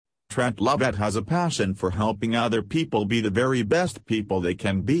Trent Lovette has a passion for helping other people be the very best people they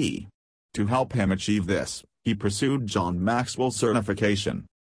can be. To help him achieve this, he pursued John Maxwell certification.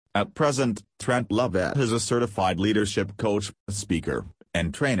 At present, Trent Lovette is a certified leadership coach, speaker,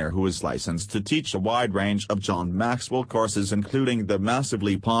 and trainer who is licensed to teach a wide range of John Maxwell courses, including the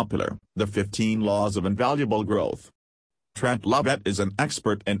massively popular The 15 Laws of Invaluable Growth. Trent Lovette is an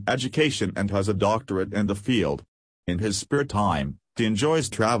expert in education and has a doctorate in the field. In his spare time, he enjoys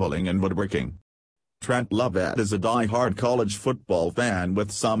traveling and woodworking. Trent Lovette is a die-hard college football fan,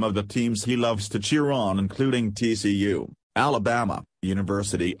 with some of the teams he loves to cheer on including TCU, Alabama,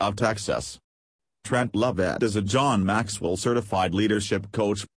 University of Texas. Trent Lovette is a John Maxwell certified leadership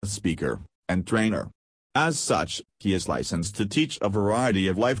coach, speaker, and trainer. As such, he is licensed to teach a variety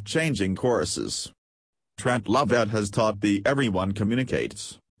of life-changing courses. Trent Lovette has taught the Everyone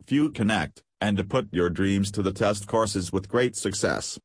Communicates, Few Connect, and To Put Your Dreams to the Test courses with great success.